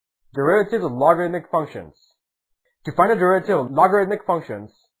Derivatives of logarithmic functions. To find the derivative of logarithmic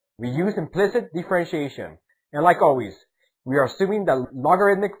functions, we use implicit differentiation. And like always, we are assuming that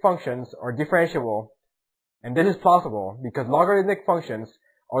logarithmic functions are differentiable, and this is plausible because logarithmic functions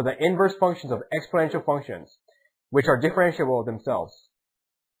are the inverse functions of exponential functions, which are differentiable themselves.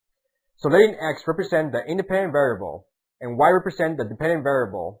 So letting x represent the independent variable, and y represent the dependent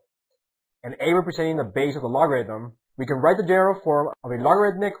variable, and a representing the base of the logarithm, we can write the general form of a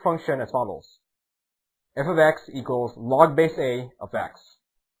logarithmic function as follows. F of x equals log base a of x.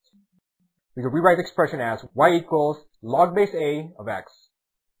 We can rewrite the expression as y equals log base a of x.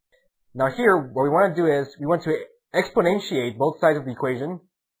 Now here, what we want to do is, we want to exponentiate both sides of the equation.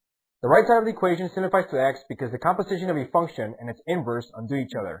 The right side of the equation simplifies to x because the composition of a function and its inverse undo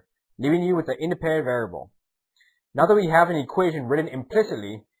each other, leaving you with the independent variable. Now that we have an equation written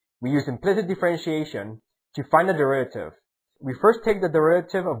implicitly, we use implicit differentiation to find the derivative. We first take the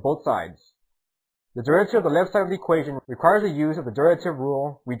derivative of both sides. The derivative of the left side of the equation requires the use of the derivative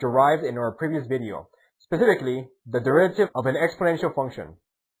rule we derived in our previous video, specifically the derivative of an exponential function.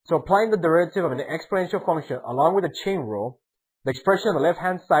 So applying the derivative of an exponential function along with the chain rule, the expression on the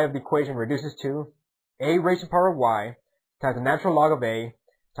left-hand side of the equation reduces to a raised to the power of y times the natural log of a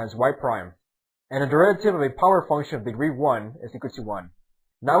times y prime. And the derivative of a power function of degree 1 is equal to 1.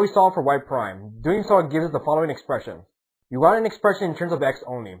 Now we solve for y prime. Doing so gives us the following expression. We want an expression in terms of x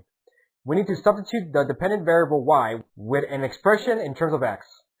only. We need to substitute the dependent variable y with an expression in terms of x.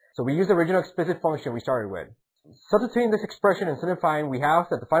 So we use the original explicit function we started with. Substituting this expression and simplifying, we have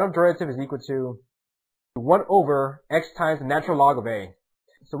that the final derivative is equal to 1 over x times the natural log of a.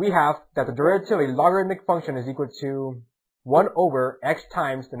 So we have that the derivative of a logarithmic function is equal to 1 over x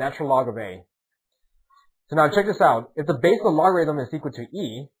times the natural log of a. So now check this out. If the base of the logarithm is equal to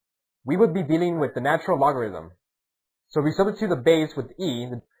e, we would be dealing with the natural logarithm. So if we substitute the base with e,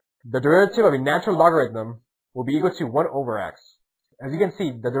 the derivative of a natural logarithm will be equal to 1 over x. As you can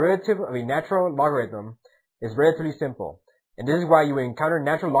see, the derivative of a natural logarithm is relatively simple, and this is why you will encounter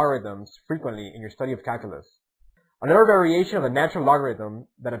natural logarithms frequently in your study of calculus. Another variation of the natural logarithm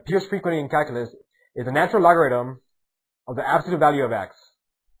that appears frequently in calculus is the natural logarithm of the absolute value of x.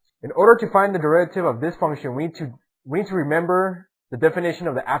 In order to find the derivative of this function, we need to remember the definition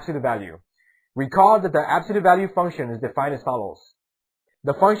of the absolute value. Recall that the absolute value function is defined as follows.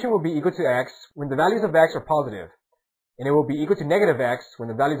 The function will be equal to x when the values of x are positive, and it will be equal to negative x when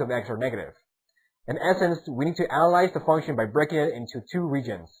the values of x are negative. In essence, we need to analyze the function by breaking it into two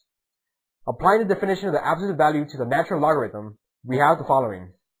regions. Applying the definition of the absolute value to the natural logarithm, we have the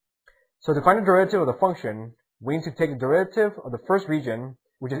following. So to find the derivative of the function, we need to take the derivative of the first region,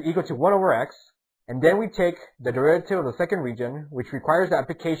 which is equal to 1 over x, and then we take the derivative of the second region, which requires the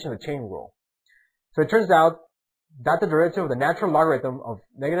application of the chain rule. So it turns out that the derivative of the natural logarithm of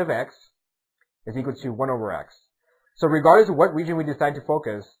negative x is equal to 1 over x. So regardless of what region we decide to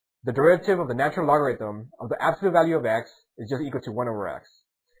focus, the derivative of the natural logarithm of the absolute value of x is just equal to 1 over x.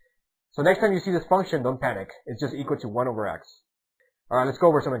 So next time you see this function, don't panic. It's just equal to 1 over x. Alright, let's go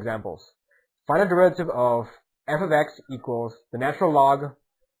over some examples. Find the derivative of f of x equals the natural log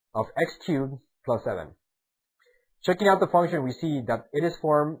of x cubed plus 7. Checking out the function, we see that it is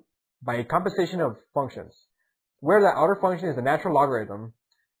formed by a composition of functions, where the outer function is the natural logarithm,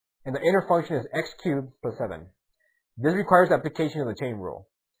 and the inner function is x cubed plus 7. This requires the application of the chain rule.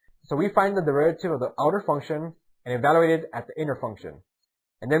 So we find the derivative of the outer function and evaluate it at the inner function,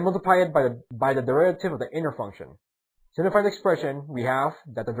 and then multiply it by the derivative of the inner function. Simplifying the expression, we have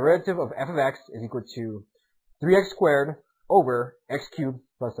that the derivative of f of x is equal to 3x squared over x cubed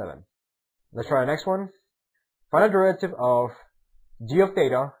plus 7. Let's try the next one. Find the derivative of g of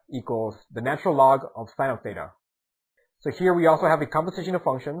theta equals the natural log of sine of theta. So here we also have a composition of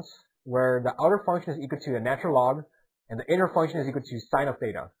functions where the outer function is equal to the natural log and the inner function is equal to sine of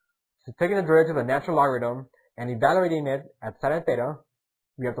theta. So taking the derivative of the natural logarithm and evaluating it at sine of theta,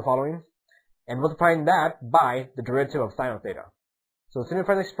 we have the following, and multiplying that by the derivative of sine of theta. So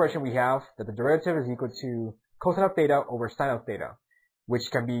simplifying the expression, we have that the derivative is equal to cosine of theta over sine of theta,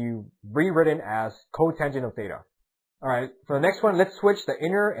 which can be rewritten as cotangent of theta. Alright, for the next one, let's switch the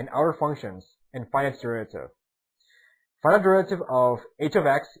inner and outer functions and find its derivative. Find the derivative of h of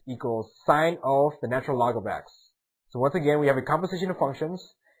x equals sine of the natural log of x. So once again, we have a composition of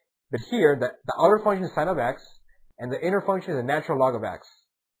functions, but here the outer function is sine of x, and the inner function is the natural log of x.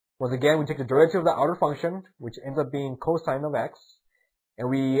 Once again, we take the derivative of the outer function, which ends up being cosine of x, and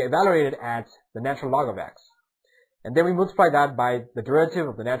we evaluate it at the natural log of x. And then we multiply that by the derivative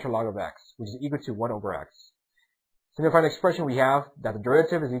of the natural log of x, which is equal to 1 over x. Simplifying the expression, we have that the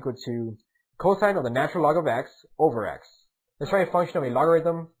derivative is equal to cosine of the natural log of x over x. Let's try a function of a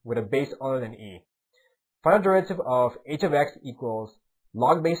logarithm with a base other than e. Final derivative of h of x equals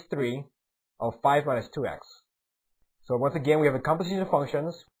log base 3 of 5 minus 2x. So once again, we have a composition of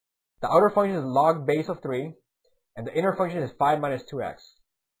functions. The outer function is log base of 3, and the inner function is 5 minus 2x.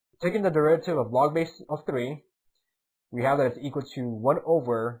 Taking the derivative of log base of 3, we have that it's equal to 1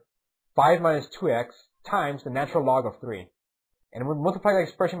 over 5 minus 2x times the natural log of 3. And when we multiply that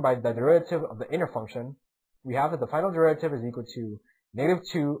expression by the derivative of the inner function, we have that the final derivative is equal to negative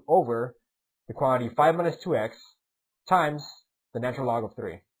 2 over the quantity 5 minus 2x times the natural log of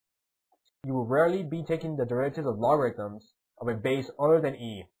 3. You will rarely be taking the derivatives of logarithms of a base other than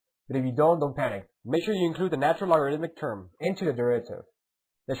e. But if you don't panic. Make sure you include the natural logarithmic term into the derivative.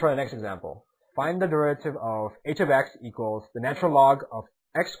 Let's try the next example. Find the derivative of h of x equals the natural log of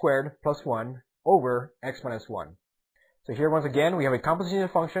x squared plus 1 over x minus 1. So here once again, we have a composition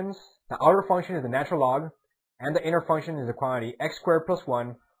of functions. The outer function is the natural log, and the inner function is the quantity x squared plus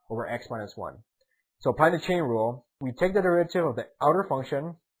 1 over x minus 1. So applying the chain rule, we take the derivative of the outer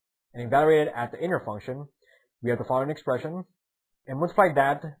function and evaluate it at the inner function. We have the following expression, and multiply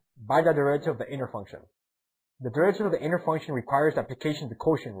that by the derivative of the inner function. The derivative of the inner function requires the application of the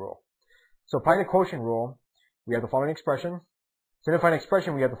quotient rule. So applying the quotient rule, we have the following expression. Simplifying the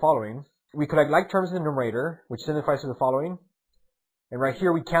expression, we have the following. We collect like terms in the numerator, which simplifies to the following. And right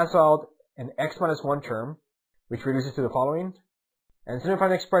here, we cancel out an x minus 1 term, which reduces to the following. And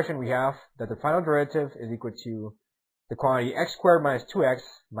simplifying the expression, we have that the final derivative is equal to the quantity x squared minus 2x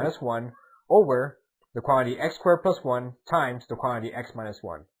minus 1 over the quantity x squared plus 1 times the quantity x minus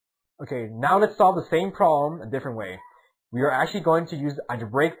 1. Okay, now let's solve the same problem a different way. We are actually going to use the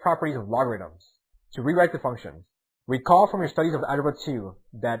algebraic properties of logarithms to rewrite the function. Recall from your studies of Algebra 2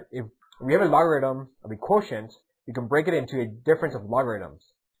 that if we have a logarithm of a quotient, we can break it into a difference of logarithms.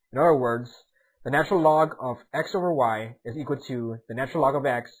 In other words, the natural log of x over y is equal to the natural log of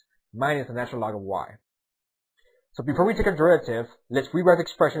x minus the natural log of y. So before we take a derivative, let's rewrite the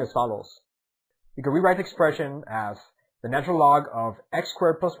expression as follows. We can rewrite the expression as the natural log of x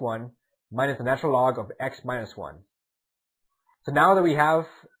squared plus 1 minus the natural log of x minus 1. So now that we have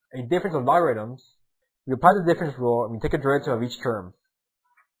a difference of logarithms, we apply the difference rule and we take a derivative of each term.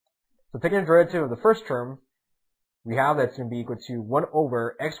 So taking a derivative of the first term, we have that's going to be equal to 1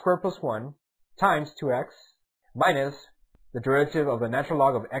 over x squared plus 1 times 2x minus the derivative of the natural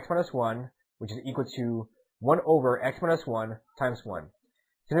log of x minus 1, which is equal to 1 over x minus 1 times 1.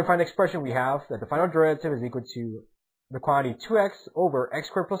 Simplifying the expression, we have that the final derivative is equal to the quantity 2x over x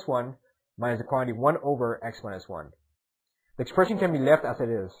squared plus 1 minus the quantity 1 over x minus 1. The expression can be left as it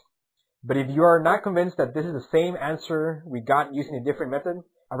is. But if you are not convinced that this is the same answer we got using a different method,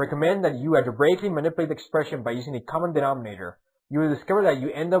 I recommend that you algebraically manipulate the expression by using a common denominator. You will discover that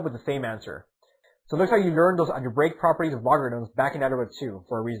you end up with the same answer. So it looks like you learned those algebraic properties of logarithms back in Algebra 2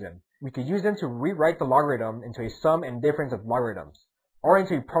 for a reason. We could use them to rewrite the logarithm into a sum and difference of logarithms, or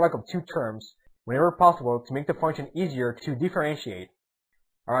into a product of two terms, whenever possible, to make the function easier to differentiate.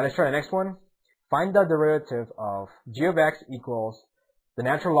 Alright, let's try the next one. Find the derivative of g of x equals the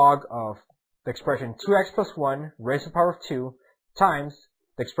natural log of the expression 2x plus 1 raised to the power of 2 times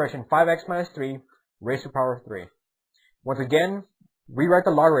the expression 5x minus 3 raised to the power of 3. Once again, rewrite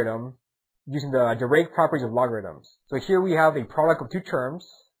the logarithm using the algebraic properties of logarithms. So here we have a product of two terms,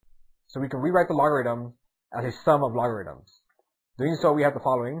 so we can rewrite the logarithm as a sum of logarithms. Doing so, we have the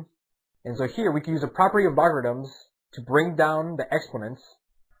following. And so here we can use the property of logarithms to bring down the exponents,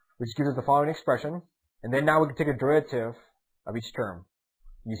 which gives us the following expression. And then now we can take a derivative of each term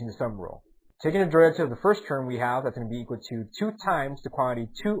using the sum rule. Taking the derivative of the first term, we have that's going to be equal to 2 times the quantity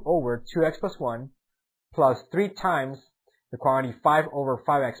 2 over 2x plus 1 plus 3 times the quantity 5 over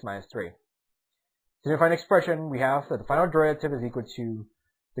 5x minus 3. Simplifying the expression, we have that the final derivative is equal to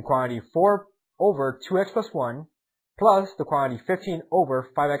the quantity 4 over 2x plus 1 plus the quantity 15 over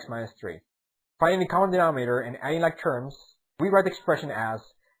 5x minus 3. Finding the common denominator and adding like terms, we write the expression as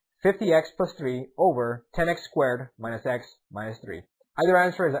 50x plus 3 over 10x squared minus x minus 3. Either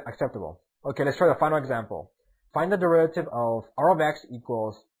answer is acceptable. Okay, let's try the final example. Find the derivative of r of x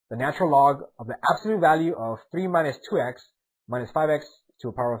equals the natural log of the absolute value of 3 minus 2x minus 5x to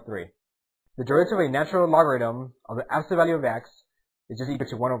the power of 3. The derivative of a natural logarithm of the absolute value of x is just equal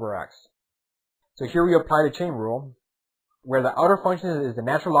to 1 over x. So here we apply the chain rule, where the outer function is the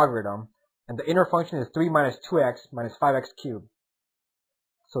natural logarithm, and the inner function is 3 minus 2x minus 5x cubed.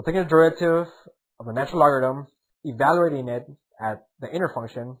 So taking the derivative of the natural logarithm, evaluating it at the inner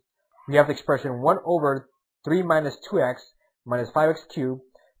function, we have the expression 1 over 3 minus 2x minus 5x cubed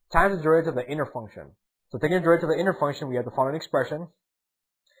times the derivative of the inner function. So taking the derivative of the inner function, we have the following expression.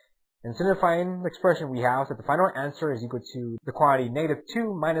 In simplifying the expression, we have that the final answer is equal to the quantity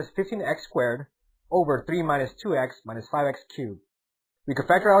 -2 minus 15x squared over 3 minus 2x minus 5x cubed. We could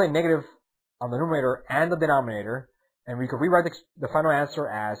factor out a negative on the numerator and the denominator, and we could rewrite the final answer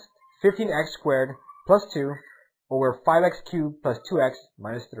as 15x squared plus 2 over 5x cubed plus 2x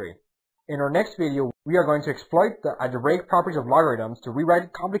minus 3. In our next video, we are going to exploit the algebraic properties of logarithms to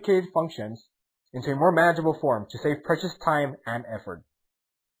rewrite complicated functions into a more manageable form to save precious time and effort.